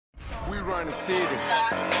run the city.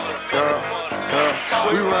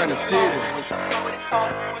 We run the city.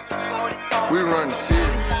 We run the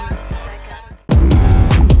city.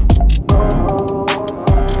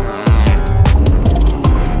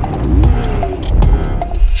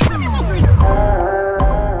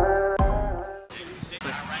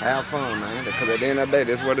 Have fun, man, because at the end of the day,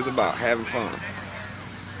 that's what it's about, having fun.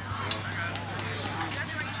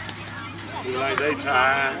 Look like they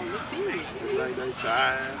tired. Look like they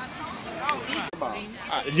tired.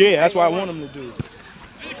 Yeah, that's what I want them to do.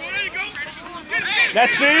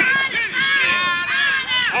 That's it.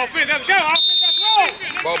 Offense, let's go. Offense, let's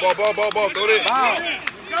go. Ball, throw this. Ball.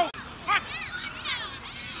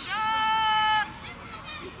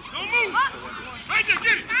 Don't move. Right there,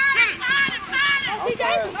 get it.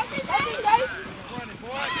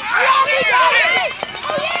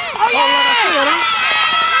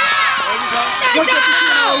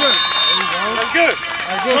 That's good.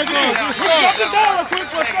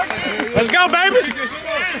 Let's go, baby.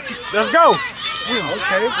 Let's go.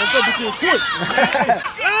 Okay, let's go get you a quick.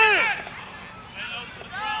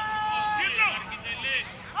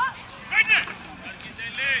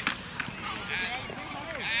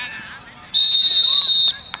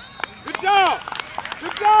 Good job.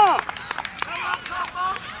 Good job.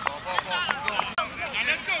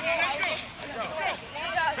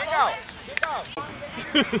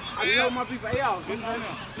 I told my people, hey, y'all, get right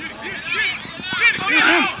now.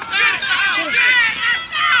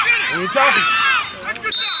 We ain't talking.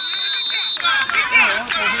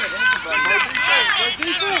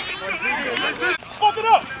 Fuck it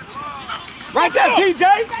up. Right there, TJ.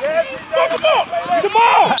 Fuck him up. Come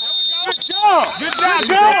on. Good job. Good job.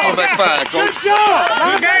 Come back fine, coach. Good job.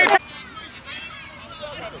 Good game.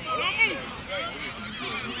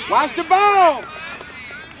 Watch the ball.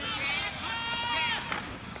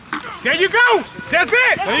 There you go. That's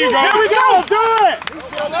it. There you go. There we go. Do it.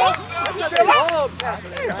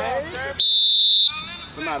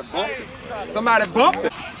 Somebody bumped it. Somebody bumped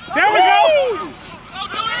it. There we go.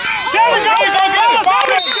 There we go.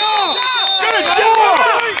 Good job. Good job.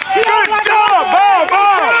 Good job. Ball.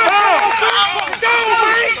 Go,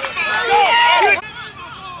 man.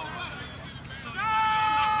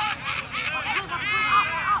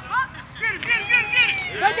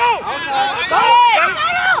 Let go.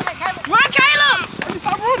 Run, Caleb!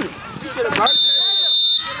 Stop running. You should have burst it.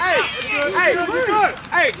 Hey, you good.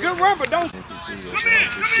 Hey, good run, but don't. Come in.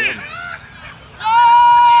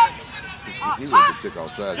 He was the chick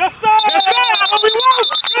outside. Yes, sir. Yes, sir. We won.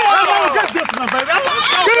 Good discipline, baby.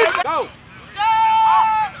 Good. Go.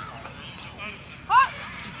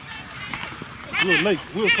 We were late.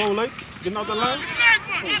 We were so late. Getting out the line.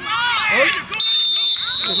 Hey.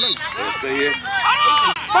 Let's stay here.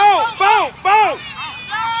 Boom.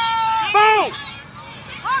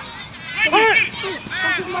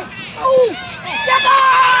 Yes, sir!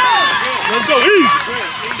 Let's go.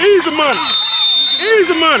 Easy money.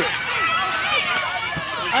 Easy money.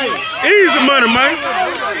 Hey, easy money, man.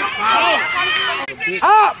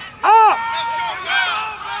 Up.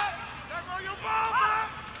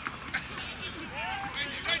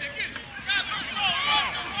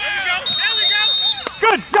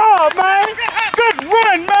 Good job, man. Good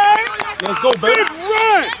run, man. Let's go, baby. Good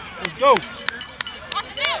run. Let's go.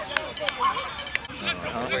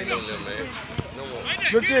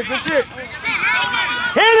 Good kick.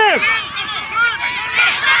 Hit him.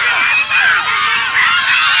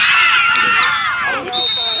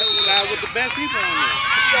 With the best people on there.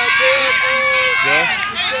 Yeah.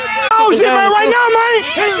 Oh, shit, man, right now, man.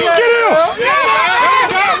 Get him.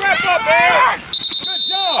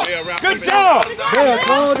 Good job.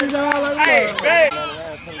 Hey, babe.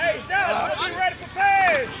 Hey, Dad, I'm ready for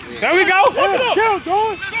pass. There we go. Kill,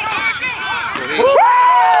 George.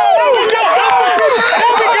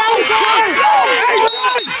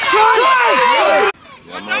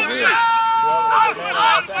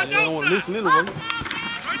 Don't want to listen anyway.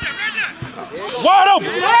 Wide open.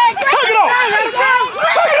 Take it off.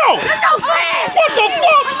 Take it off. Let's go, Fred. What the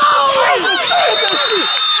fuck? Come on.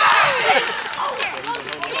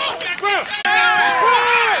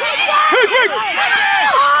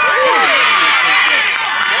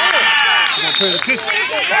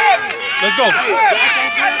 Let's go.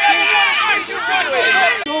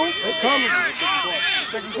 They're coming.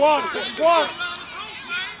 Second quarter.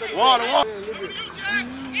 Water.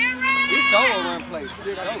 He's solo run play.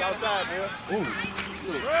 Outside, man. Ooh.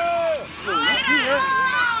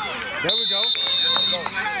 There we go.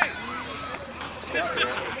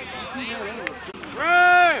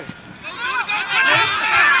 Run!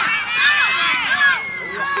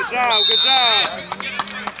 Good job.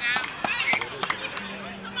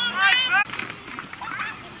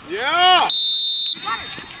 Yeah.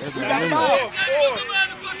 Hey,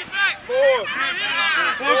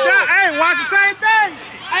 watch the same thing.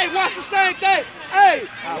 Hey, watch the same thing. Hey,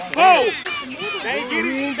 oh. They ain't get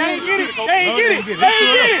it. They ain't get it. They ain't get it. They ain't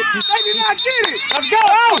get it. They did not get it. Let's go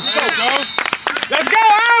out. Let's go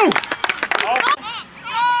out.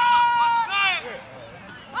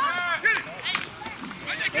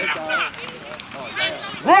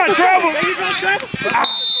 Run, Trevor. There you go, Trevor.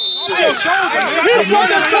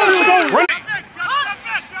 Run.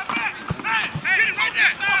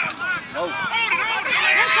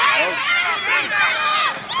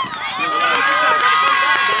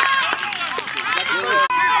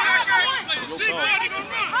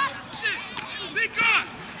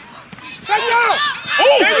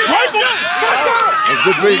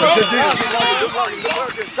 Good read. Good deal.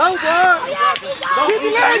 Go, boy. Keep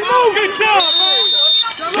your legs moving. Good job, man.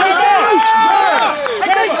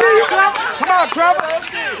 Come on, Trevor.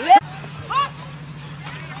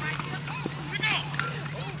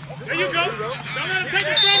 There you go. Don't let him take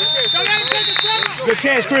it from him. Don't let him take it from him. Good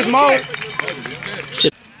catch, Chris Moe.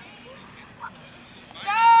 Shit.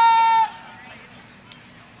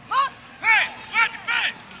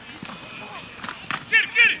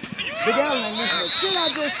 Big Allen, get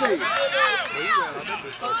out this thing.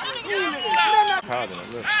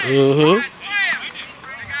 Mm-hmm.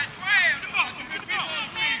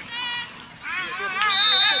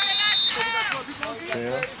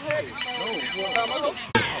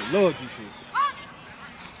 Lord, you see.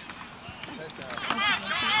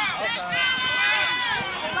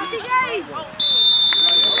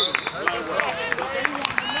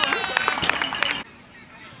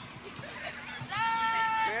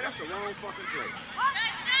 Wrong fucking play.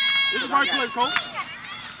 This is the right play, coach.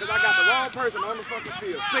 Because I got the wrong person on the fucking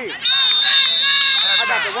field. See him. I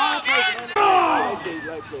got the wrong person on the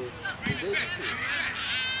field.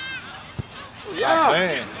 Yeah.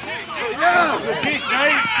 Man. Yeah. It's a big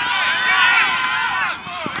game.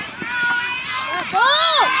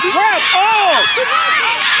 Wrap up.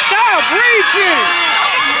 Stop reaching.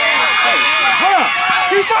 Huh.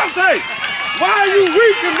 Devontae, why are you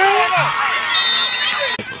reaching, man?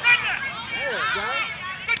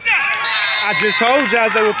 I just told you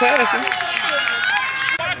as they were passing.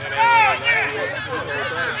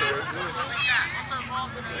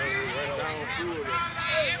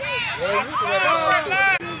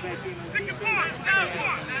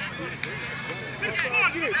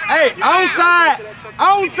 Hey, onside!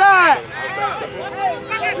 Onside!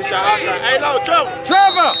 Hey, no, Trevor.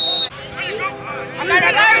 Trevor! Let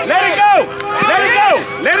it go! Let it go!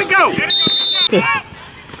 Let it go!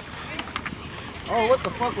 Oh, what the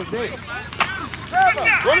fuck was that?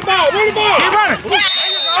 Run the ball! Run the ball! Keep running! Get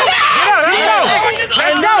out!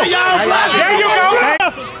 Let's go! There you go!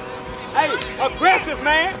 Hey, aggressive,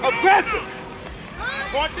 man! Aggressive!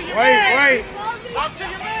 Wait! Talk to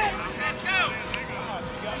your man!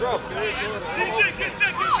 Trouble. There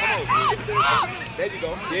you go.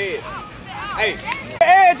 Yeah. Hey.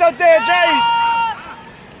 Edge up there, Jay.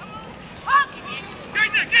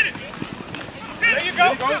 Get it. There you go.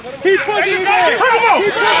 Keep pushing it there. Come on.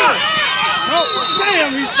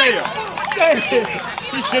 Damn, he fell. Damn.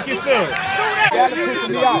 He shook himself. You got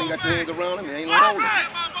your hands around him. He ain't no holding.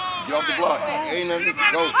 Get off the block. Ain't nothing to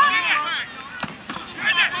go.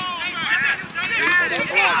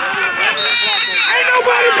 Ain't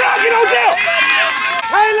nobody blocking on them!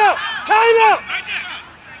 Hang up!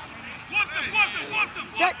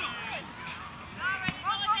 Check.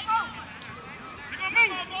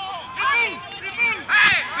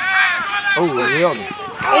 Oh, hell no.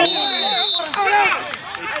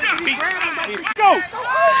 Go!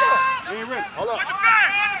 Hold up.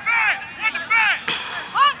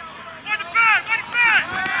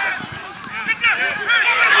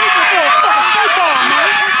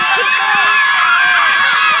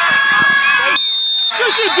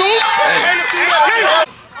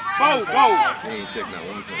 Go. He ain't checking out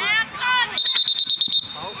one time.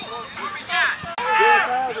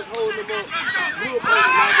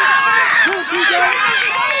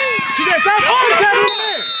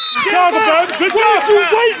 Stop on good job, you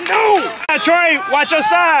waiting. No. Trey, watch your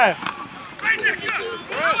side.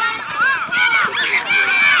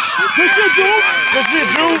 Good shit, Drew.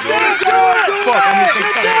 Fuck,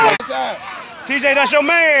 TJ, that's your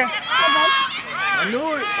man. I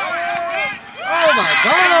knew it. Oh my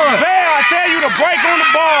God! Man, I tell you to break on the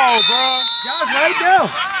ball, bro. Y'all's right there.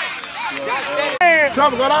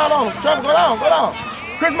 Trevor, go down on him. Trevor, go down.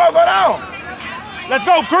 Chris Moe, go down. Let's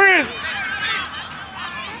go, Chris.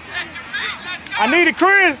 I need it,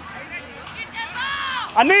 Chris.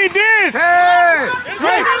 I need this. Hey!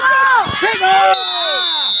 Chris. Pick up.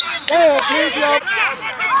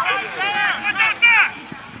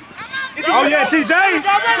 Oh yeah, TJ!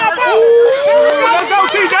 Ooh, let's go,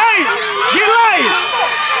 TJ! Get late!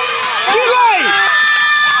 Get late!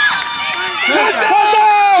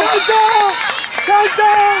 Touchdown!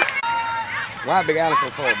 Touchdown! Why Big Allen so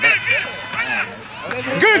far back?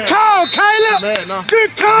 Good call, Caleb!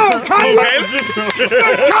 Good call, Caleb!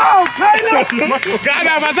 Good call, Caleb! God,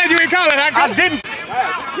 if I said you ain't calling, I didn't.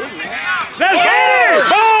 Let's get it!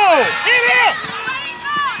 Ball! Get it!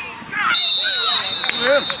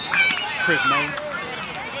 Chris, man.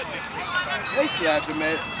 They slapped him,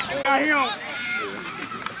 man. Got him.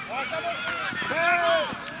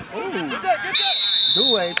 Do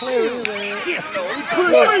it, play with it.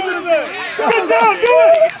 Good job, do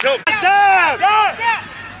it! Dive!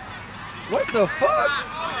 What the fuck?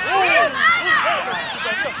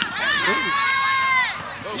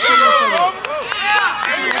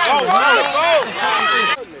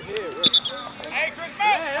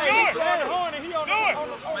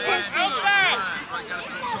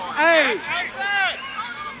 Hey!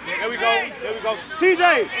 There we go. There we go. TJ,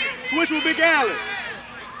 switch with Big Allen.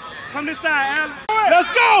 Come this side, Allen. Let's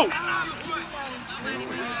go!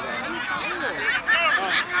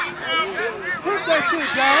 Hit that shit,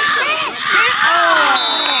 guys.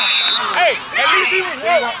 Hey, at least he was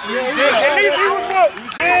woke. At least he was woke.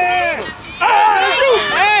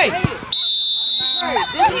 Hey!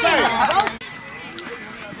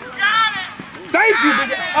 Thank you,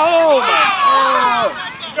 Big Allen. Oh, my.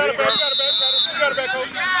 You got it back, coach.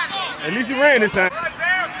 At least he ran this time. Let's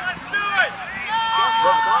do it!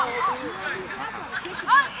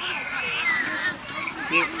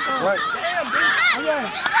 Right. Oh, yeah.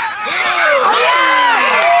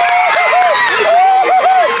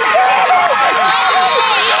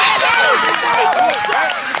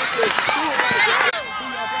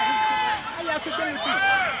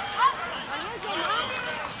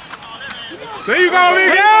 There you go,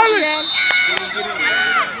 Big Allen.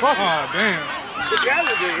 Oh, damn. Big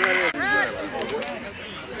Allen did right there.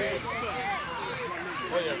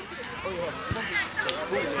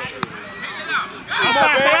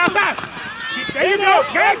 Outside. There you go.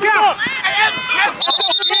 Get up.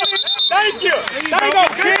 Thank you. There you go.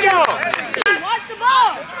 Get up. Watch the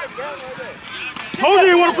ball. Told you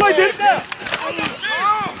you want to play this. Oh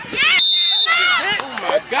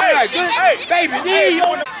my God, good. Hey, baby, knee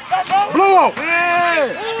on the Blow off.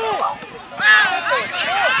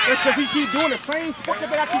 That's because he keep doing the same fucking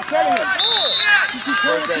thing I keep telling him. He keep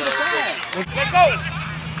turning to the side. Let's go.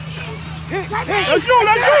 Let's go.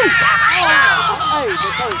 Let's go.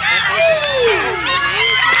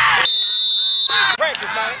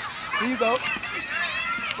 practice, man. Here you go.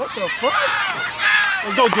 What the fuck?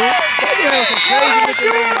 Let's go, dude. You have some crazy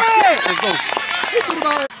looking ass shit. Let's go.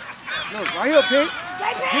 No, right here, Pink.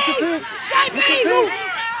 Get your pin. Get your pin.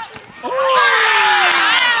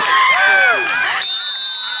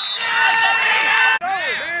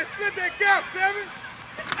 Man, split that gap, Seven.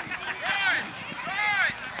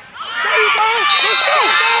 There you go. Let's go.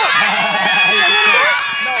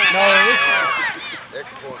 No.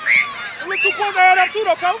 Look 2 points ahead up too,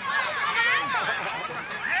 though, coach.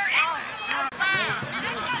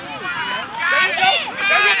 There you go.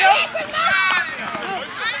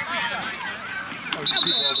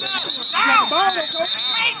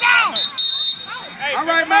 All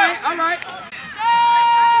right, man. All right.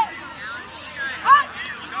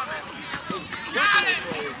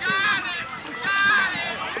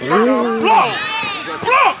 Block.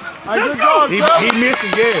 He missed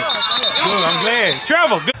it, yeah. Good, I'm glad.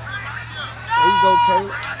 Trevor, good. There you go,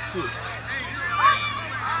 Caleb. Shit.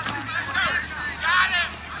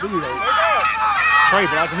 There you go.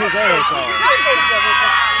 Crazy, I can hit his ass off.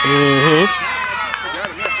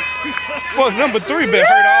 Fuck, number 3 been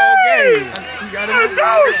hurt all game. Let's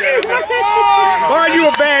go, shit. Boy, you a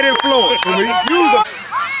bad influence.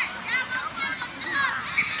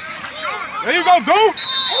 There you go, go.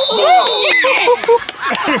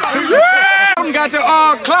 Got the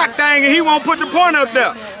clock thing and he won't put the point up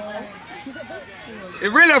there.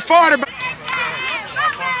 It really 40.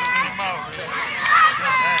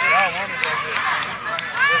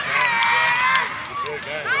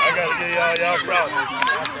 I gotta give y'all props.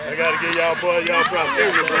 I gotta give y'all boys y'all props. I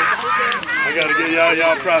gotta give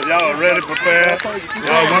y'all props. Y'all are ready, prepared.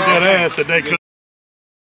 Y'all want that ass today.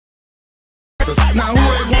 Now who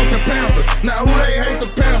they want the Panthers? Now who they hate the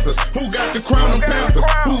Panthers? Who got the crown of Panthers?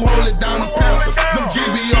 Who hold it down?